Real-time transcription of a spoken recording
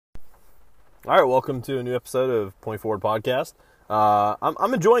All right, welcome to a new episode of Point Forward Podcast.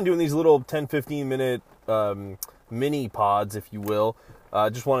 I'm enjoying doing these little 10, 15-minute mini pods, if you will.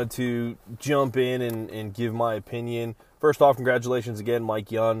 Just wanted to jump in and give my opinion. First off, congratulations again,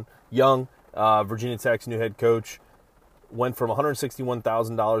 Mike Young, Virginia Tech's new head coach. Went from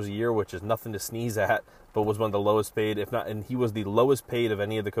 $161,000 a year, which is nothing to sneeze at, but was one of the lowest paid, if not, and he was the lowest paid of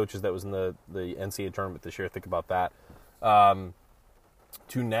any of the coaches that was in the NCAA tournament this year. Think about that.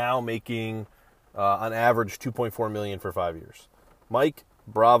 To now making on average $2.4 million for 5 years. Mike,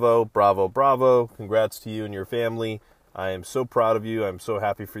 bravo, bravo, bravo. Congrats to you and your family. I am so proud of you. I'm so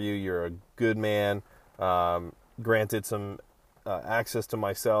happy for you. You're a good man. Granted some access to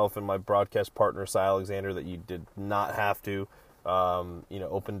myself and my broadcast partner, Cy Alexander, that you did not have to.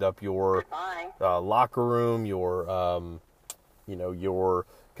 Opened up your locker room, your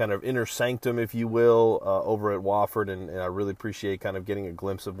kind of inner sanctum, if you will, over at Wofford, and I really appreciate kind of getting a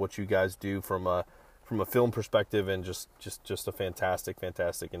glimpse of what you guys do from a film perspective, and just a fantastic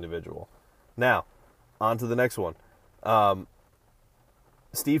individual. Now, on to the next one.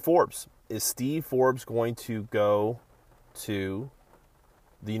 Steve Forbes. Is Steve Forbes going to go to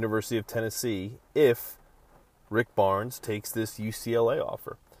the University of Tennessee if Rick Barnes takes this UCLA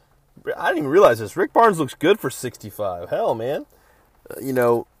offer? I didn't even realize this. Rick Barnes looks good for 65. Hell, man.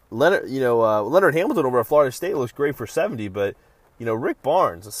 Leonard Hamilton over at Florida State looks great for 70, but Rick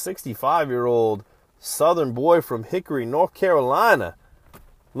Barnes, a 65-year-old Southern boy from Hickory, North Carolina,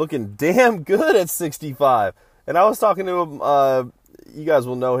 looking damn good at 65. And I was talking to him. You guys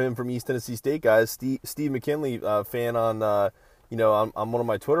will know him from East Tennessee State, guys. Steve McKinley, fan on on one of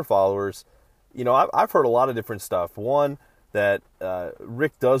my Twitter followers. I've heard a lot of different stuff. One, that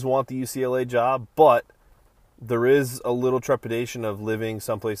Rick does want the UCLA job, but there is a little trepidation of living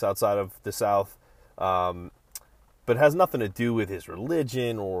someplace outside of the South, but it has nothing to do with his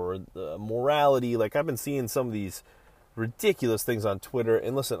religion or morality. Like, I've been seeing some of these ridiculous things on Twitter,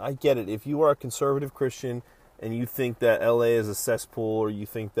 and listen, I get it. If you are a conservative Christian and you think that LA is a cesspool, or you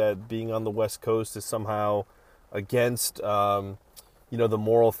think that being on the West Coast is somehow against, the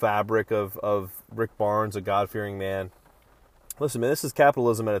moral fabric of Rick Barnes, a God-fearing man, listen, man, this is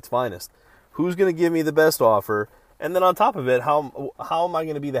capitalism at its finest. Who's going to give me the best offer? And then on top of it, how am I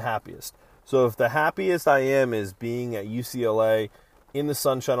going to be the happiest? So if the happiest I am is being at UCLA in the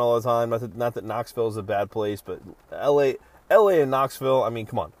sunshine all the time, not that Knoxville is a bad place, but LA and Knoxville, I mean,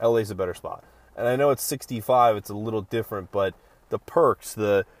 come on, LA's a better spot. And I know it's 65, it's a little different, but the perks,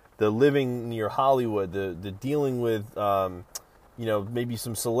 the living near Hollywood, the dealing with, maybe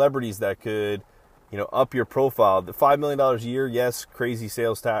some celebrities that could, up your profile. The $5 million a year, yes, crazy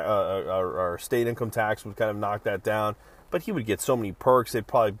sales tax or state income tax would kind of knock that down, but he would get so many perks. They'd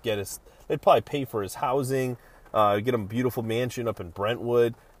probably pay for his housing, get him a beautiful mansion up in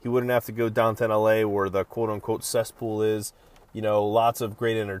Brentwood. He wouldn't have to go downtown LA where the quote unquote cesspool is. Lots of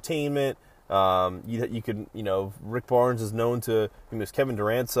great entertainment. You could, Rick Barnes is known to, he was Kevin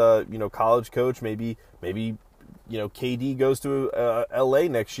Durant's, college coach. Maybe, KD goes to LA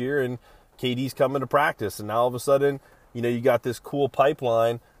next year and KD's coming to practice, and now all of a sudden, you got this cool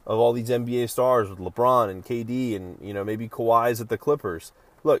pipeline of all these NBA stars with LeBron and KD and, maybe Kawhi's at the Clippers.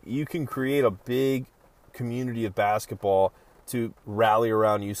 Look, you can create a big community of basketball to rally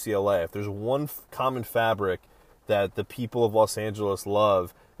around UCLA. If there's one common fabric that the people of Los Angeles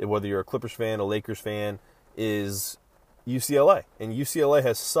love, whether you're a Clippers fan, a Lakers fan, is UCLA. And UCLA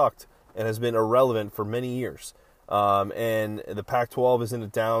has sucked and has been irrelevant for many years. And the Pac-12 is in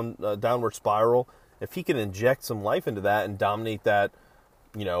a downward spiral. If he can inject some life into that and dominate that,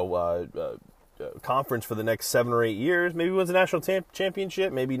 conference for the next 7 or 8 years, maybe wins a national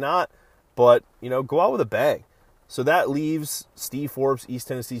championship, maybe not, but go out with a bang. So that leaves Steve Forbes, East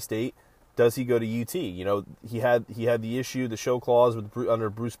Tennessee State. Does he go to UT? He had the issue, the show clause under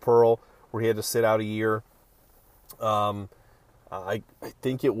Bruce Pearl, where he had to sit out a year. I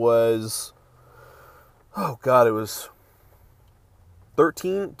think it was. Oh, God, it was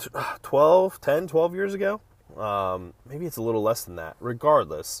 13, 12, 10, 12 years ago. Maybe it's a little less than that.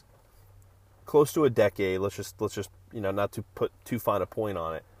 Regardless, close to a decade. Let's just not to put too fine a point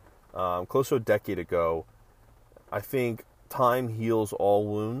on it. Close to a decade ago, I think time heals all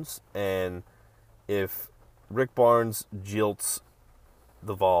wounds. And if Rick Barnes jilts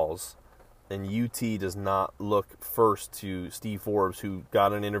the Vols and UT does not look first to Steve Forbes, who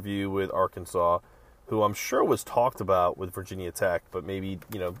got an interview with Arkansas, who I'm sure was talked about with Virginia Tech, but maybe,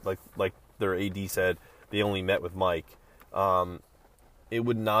 like their AD said, they only met with Mike. It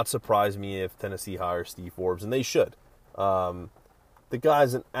would not surprise me if Tennessee hires Steve Forbes, and they should. The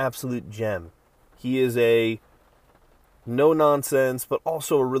guy's an absolute gem. He is a no nonsense, but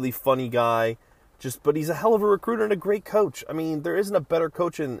also a really funny guy. But he's a hell of a recruiter and a great coach. I mean, there isn't a better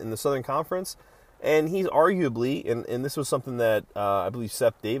coach in the Southern Conference. And he's arguably, and this was something that I believe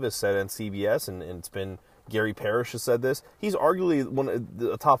Seth Davis said on CBS, and it's been Gary Parrish has said this. He's arguably one of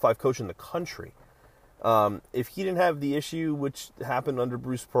the top 5 coach in the country. If he didn't have the issue which happened under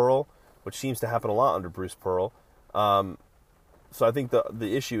Bruce Pearl, which seems to happen a lot under Bruce Pearl, so I think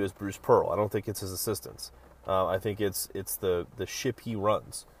the issue is Bruce Pearl. I don't think it's his assistants. I think it's the ship he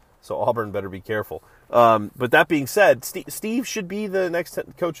runs. So Auburn better be careful. But that being said, Steve should be the next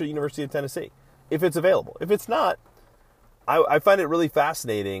coach at the University of Tennessee, if it's available. If it's not, I find it really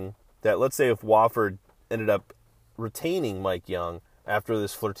fascinating that, let's say if Wofford ended up retaining Mike Young after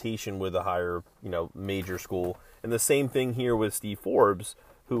this flirtation with a higher, major school, and the same thing here with Steve Forbes,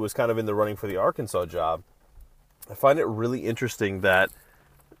 who was kind of in the running for the Arkansas job. I find it really interesting that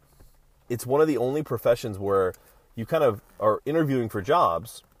it's one of the only professions where you kind of are interviewing for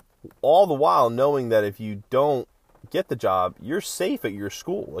jobs, all the while knowing that if you don't get the job, you're safe at your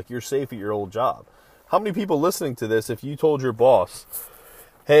school. Like, you're safe at your old job. How many people listening to this, if you told your boss,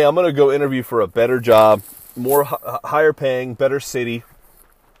 hey, I'm going to go interview for a better job, more higher paying, better city,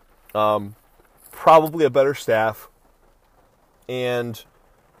 probably a better staff, and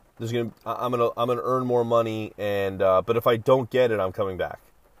I'm gonna earn more money, and but if I don't get it, I'm coming back,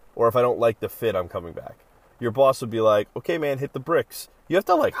 or if I don't like the fit, I'm coming back. Your boss would be like, okay, man, hit the bricks. You have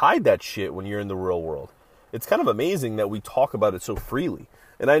to hide that shit when you're in the real world. It's kind of amazing that we talk about it so freely.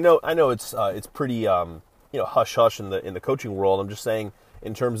 And I know it's pretty hush hush in the coaching world. I'm just saying,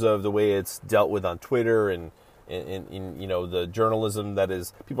 in terms of the way it's dealt with on Twitter and the journalism that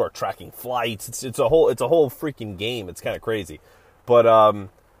is, people are tracking flights. It's a whole freaking game. It's kind of crazy. But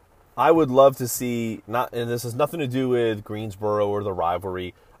I would love to see, and this has nothing to do with Greensboro or the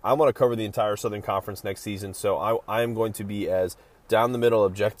rivalry. I want to cover the entire Southern Conference next season, so I am going to be as down the middle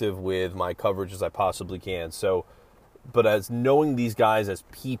objective with my coverage as I possibly can. So, but as knowing these guys as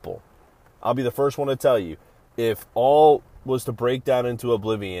people, I'll be the first one to tell you, if all was to break down into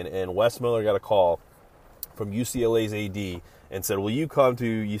oblivion and Wes Miller got a call from UCLA's AD and said, will you come to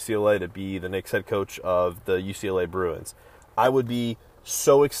UCLA to be the next head coach of the UCLA Bruins, I would be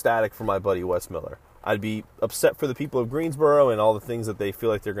so ecstatic for my buddy Wes Miller. I'd be upset for the people of Greensboro and all the things that they feel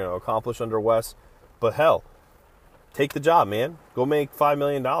like they're going to accomplish under Wes. But hell, take the job, man. Go make $5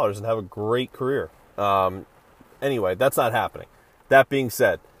 million and have a great career. Anyway, that's not happening. That being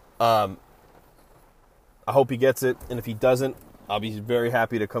said, I hope he gets it. And if he doesn't, I'll be very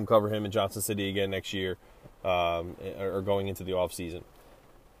happy to come cover him in Johnson City again next year, or going into the offseason.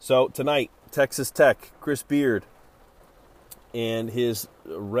 So tonight, Texas Tech, Chris Beard and his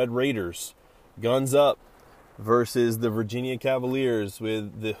Red Raiders, guns up, versus the Virginia Cavaliers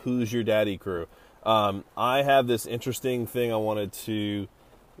with the Who's Your Daddy crew. I have this interesting thing I wanted to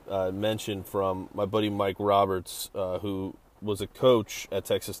mention from my buddy Mike Roberts, who was a coach at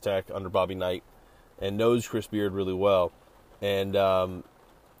Texas Tech under Bobby Knight and knows Chris Beard really well. And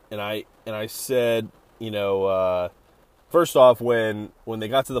I said, first off, when they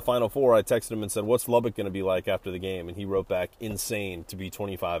got to the Final Four, I texted him and said, what's Lubbock going to be like after the game? And he wrote back, insane to be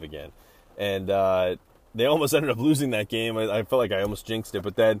 25 again. And they almost ended up losing that game. I felt like I almost jinxed it.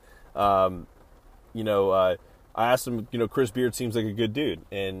 But then, I asked him, Chris Beard seems like a good dude.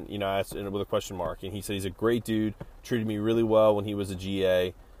 And, I asked him with a question mark. And he said he's a great dude, treated me really well when he was a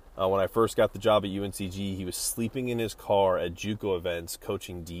GA. When I first got the job at UNCG, he was sleeping in his car at JUCO events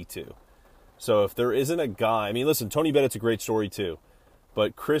coaching D2. So if there isn't a guy, listen, Tony Bennett's a great story too,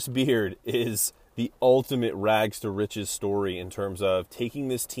 but Chris Beard is the ultimate rags to riches story in terms of taking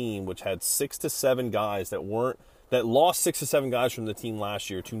this team, which had 6 to 7 guys that lost 6 to 7 guys from the team last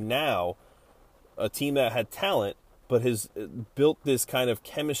year, to now a team that had talent, but has built this kind of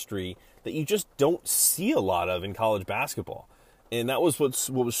chemistry that you just don't see a lot of in college basketball. And that was what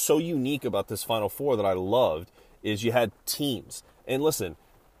was so unique about this Final Four that I loved, is you had teams. And listen,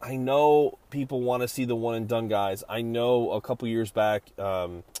 I know people want to see the one-and-done guys. I know a couple years back,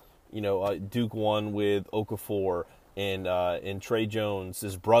 Duke won with Okafor and Trey Jones,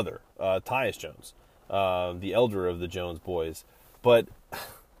 his brother, Tyus Jones, the elder of the Jones boys. But,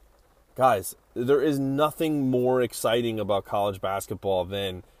 guys, there is nothing more exciting about college basketball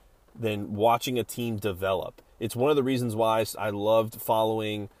than watching a team develop. It's one of the reasons why I loved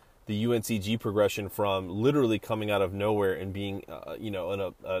following the UNCG progression from literally coming out of nowhere and being,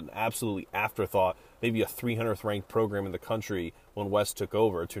 an absolutely afterthought, maybe a 300th ranked program in the country when West took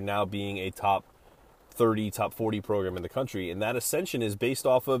over, to now being a top 30, top 40 program in the country. And that ascension is based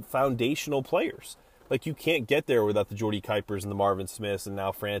off of foundational players. Like, you can't get there without the Jordy Kuipers and the Marvin Smiths and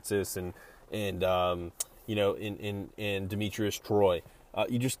now Francis and in Demetrius Troy.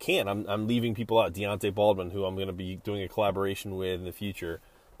 You just can't. I'm leaving people out. Deontay Baldwin, who I'm going to be doing a collaboration with in the future.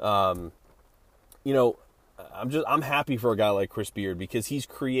 I'm happy for a guy like Chris Beard because he's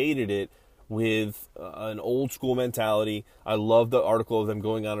created it with an old school mentality. I love the article of them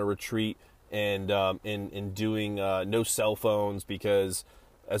going on a retreat and doing no cell phones, because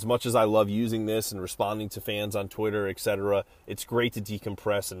as much as I love using this and responding to fans on Twitter, etc., it's great to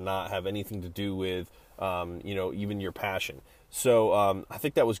decompress and not have anything to do with even your passion. So I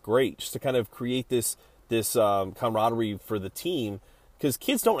think that was great, just to kind of create this camaraderie for the team, because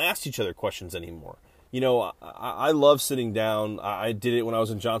kids don't ask each other questions anymore. I love sitting down. I did it when I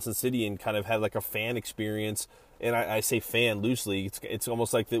was in Johnson City and kind of had like a fan experience. And I say fan loosely. It's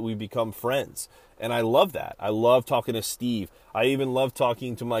almost like that we become friends. And I love that. I love talking to Steve. I even love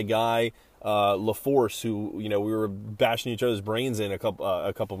talking to my guy, LaForce, who, we were bashing each other's brains in a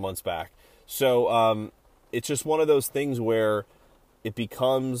couple months back. So it's just one of those things where it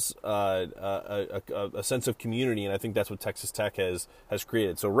becomes a sense of community, and I think that's what Texas Tech has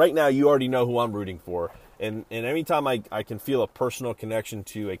created. So right now, you already know who I'm rooting for, and anytime I can feel a personal connection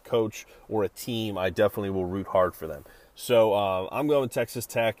to a coach or a team, I definitely will root hard for them. So I'm going Texas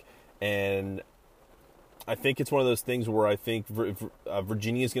Tech, and I think it's one of those things where I think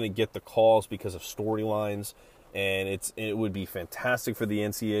Virginia is going to get the calls because of storylines, and it would be fantastic for the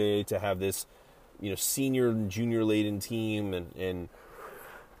NCAA to have this senior and junior laden team and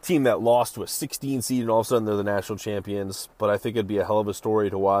team that lost to a 16 seed and all of a sudden they're the national champions. But I think it'd be a hell of a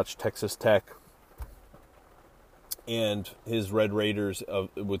story to watch Texas Tech and his Red Raiders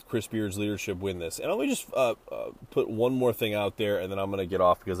with Chris Beard's leadership win this. And let me just put one more thing out there, and then I'm going to get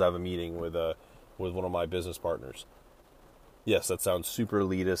off because I have a meeting with one of my business partners. Yes, that sounds super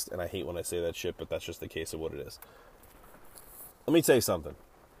elitist, and I hate when I say that shit, but that's just the case of what it is. Let me tell you something.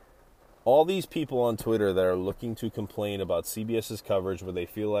 All these people on Twitter that are looking to complain about CBS's coverage, where they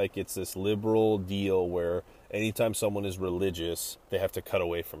feel like it's this liberal deal where anytime someone is religious, they have to cut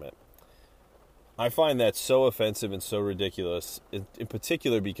away from it. I find that so offensive and so ridiculous, in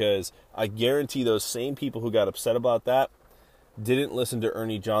particular because I guarantee those same people who got upset about that didn't listen to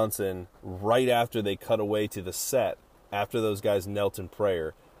Ernie Johnson right after they cut away to the set, after those guys knelt in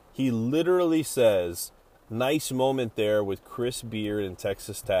prayer. He literally says, nice moment there with Chris Beard and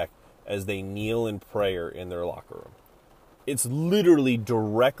Texas Tech, as they kneel in prayer in their locker room. It's literally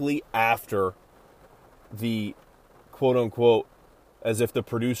directly after the quote-unquote, as if the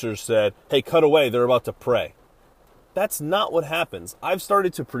producers said, hey, cut away, they're about to pray. That's not what happens. I've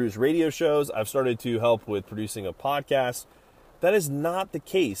started to produce radio shows. I've started to help with producing a podcast. That is not the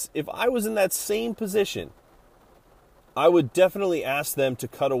case. If I was in that same position, I would definitely ask them to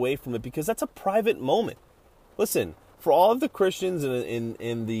cut away from it, because that's a private moment. Listen, for all of the Christians in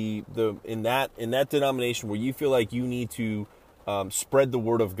that denomination where you feel like you need to spread the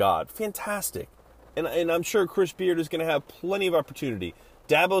word of God, fantastic. And I'm sure Chris Beard is going to have plenty of opportunity.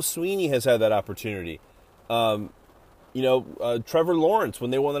 Dabo Swinney has had that opportunity. Trevor Lawrence,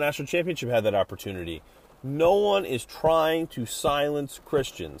 when they won the national championship, had that opportunity. No one is trying to silence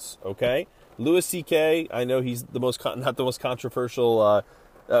Christians, okay? Louis C.K., I know he's not the most controversial,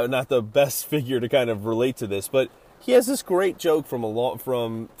 not the best figure to kind of relate to this, but he has this great joke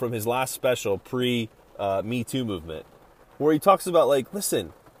from his last special, pre-Me Too movement, where he talks about, like,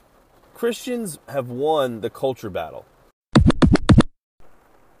 listen, Christians have won the culture battle.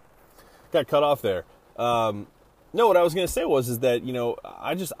 Got cut off there. No, what I was going to say is that,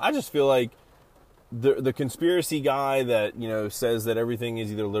 I just feel like the conspiracy guy that, says that everything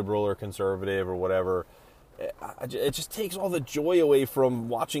is either liberal or conservative or whatever, it just takes all the joy away from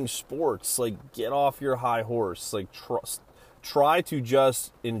watching sports. Like, get off your high horse. Like, try to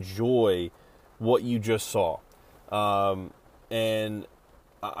just enjoy what you just saw. And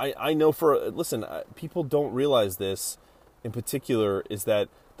I know people don't realize this in particular, is that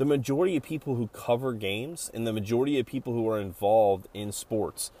the majority of people who cover games and the majority of people who are involved in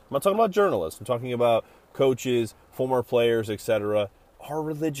sports, I'm not talking about journalists, I'm talking about coaches, former players, etc., are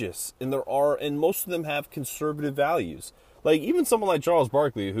religious, and most of them have conservative values. Like, even someone like Charles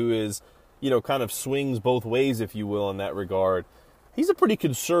Barkley, who is, kind of swings both ways, if you will, in that regard. He's a pretty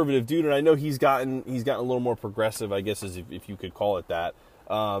conservative dude, and I know he's gotten a little more progressive, I guess, if you could call it that.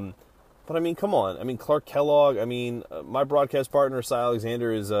 But I mean, come on. I mean, Clark Kellogg. I mean, my broadcast partner, Cy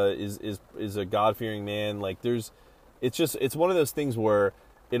Alexander, is a God-fearing man. Like, it's one of those things where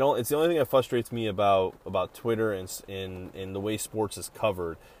it's the only thing that frustrates me about Twitter and the way sports is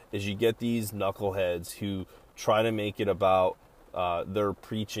covered is you get these knuckleheads who try to make it about their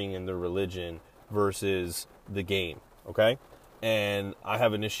preaching and their religion versus the game. Okay, And I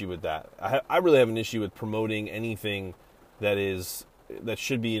have an issue with that. I really have an issue with promoting anything that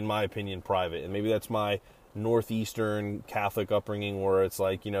should be, in my opinion, private. And maybe that's my Northeastern Catholic upbringing, where it's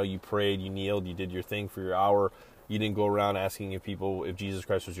like, you prayed, you kneeled, you did your thing for your hour. You didn't go around asking people if Jesus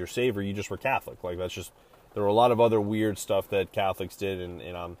Christ was your Savior. You just were Catholic. Like, that's just, there were a lot of other weird stuff that Catholics did,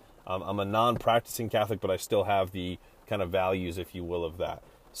 and I'm a non-practicing Catholic, but I still have the kind of values, if you will, of that.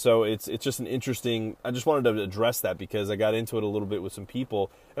 So it's just an interesting, I just wanted to address that because I got into it a little bit with some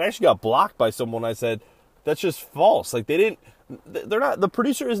people, and I actually got blocked by someone. I said, that's just false. Like, the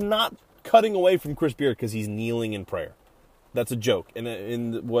producer is not cutting away from Chris Beard because he's kneeling in prayer. That's a joke.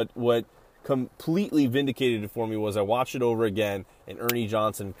 And what completely vindicated it for me was I watched it over again, and Ernie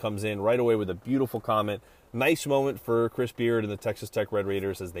Johnson comes in right away with a beautiful comment. Nice moment for Chris Beard and the Texas Tech Red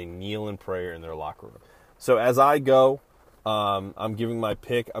Raiders as they kneel in prayer in their locker room. So as I go, I'm giving my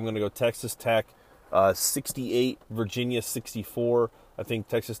pick. I'm going to go Texas Tech 68, Virginia 64. I think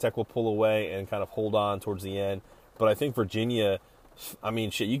Texas Tech will pull away and kind of hold on towards the end. But I think Virginia, I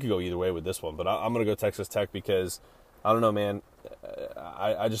mean, shit, you could go either way with this one. But I'm going to go Texas Tech because, I don't know, man.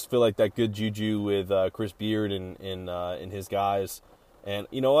 I just feel like that good juju with Chris Beard and his guys. And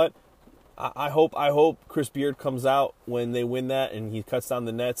you know what? I hope Chris Beard comes out when they win that and he cuts down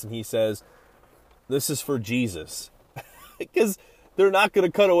the nets and he says, this is for Jesus. Because they're not going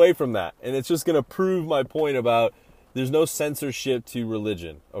to cut away from that. And it's just going to prove my point about there's no censorship to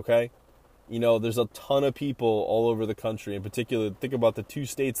religion, okay? There's a ton of people all over the country. In particular, think about the two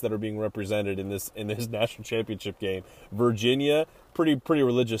states that are being represented in this national championship game. Virginia, pretty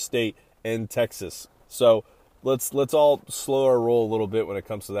religious state, and Texas. So let's all slow our roll a little bit when it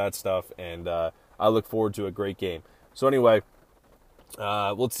comes to that stuff. And I look forward to a great game. So anyway,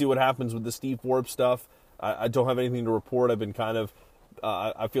 let's see what happens with the Steve Forbes stuff. I don't have anything to report. I've been kind of,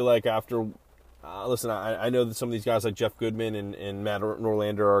 I feel like after, listen, I know that some of these guys like Jeff Goodman and Matt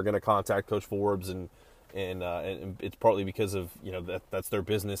Norlander are going to contact Coach Forbes, and it's partly because of, that's their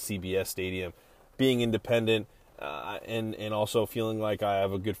business, CBS Stadium, being independent, and also feeling like I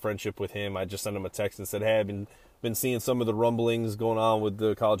have a good friendship with him. I just sent him a text and said, hey, I've been seeing some of the rumblings going on with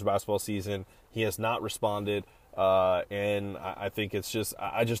the college basketball season. He has not responded. And I think it's just,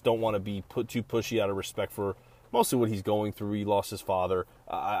 I just don't want to be too pushy out of respect for mostly what he's going through. He lost his father.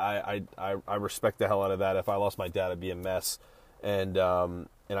 I respect the hell out of that. If I lost my dad, I'd be a mess. And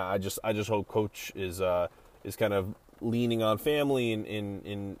I just hope Coach is kind of leaning on family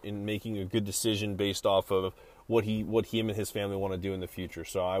in making a good decision based off of what him and his family want to do in the future.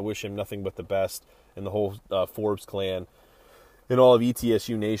 So I wish him nothing but the best, and the whole Forbes clan and all of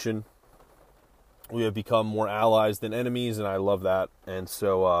ETSU Nation. We have become more allies than enemies, and I love that. And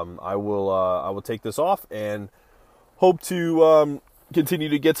so I will take this off and hope to continue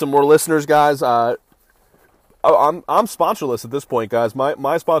to get some more listeners, guys. I'm sponsorless at this point, guys.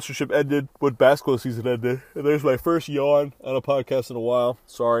 My sponsorship ended when basketball season ended, and there's my first yawn on a podcast in a while.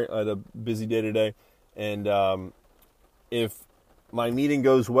 Sorry, I had a busy day today, and if my meeting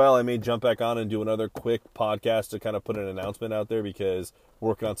goes well, I may jump back on and do another quick podcast to kind of put an announcement out there, because we're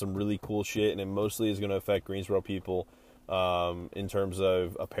working on some really cool shit, and it mostly is going to affect Greensboro people in terms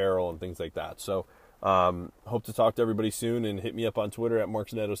of apparel and things like that. So hope to talk to everybody soon, and hit me up on Twitter at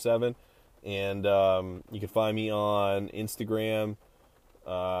marksnet07, and you can find me on Instagram,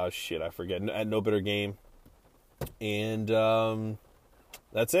 I forget, at No Better Game, and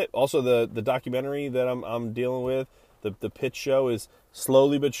that's it. Also, the documentary that I'm dealing with, the pitch show, is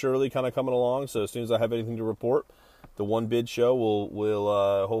slowly but surely kind of coming along. So as soon as I have anything to report, the one bid show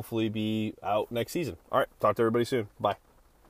will hopefully be out next season. All right, talk to everybody soon. Bye.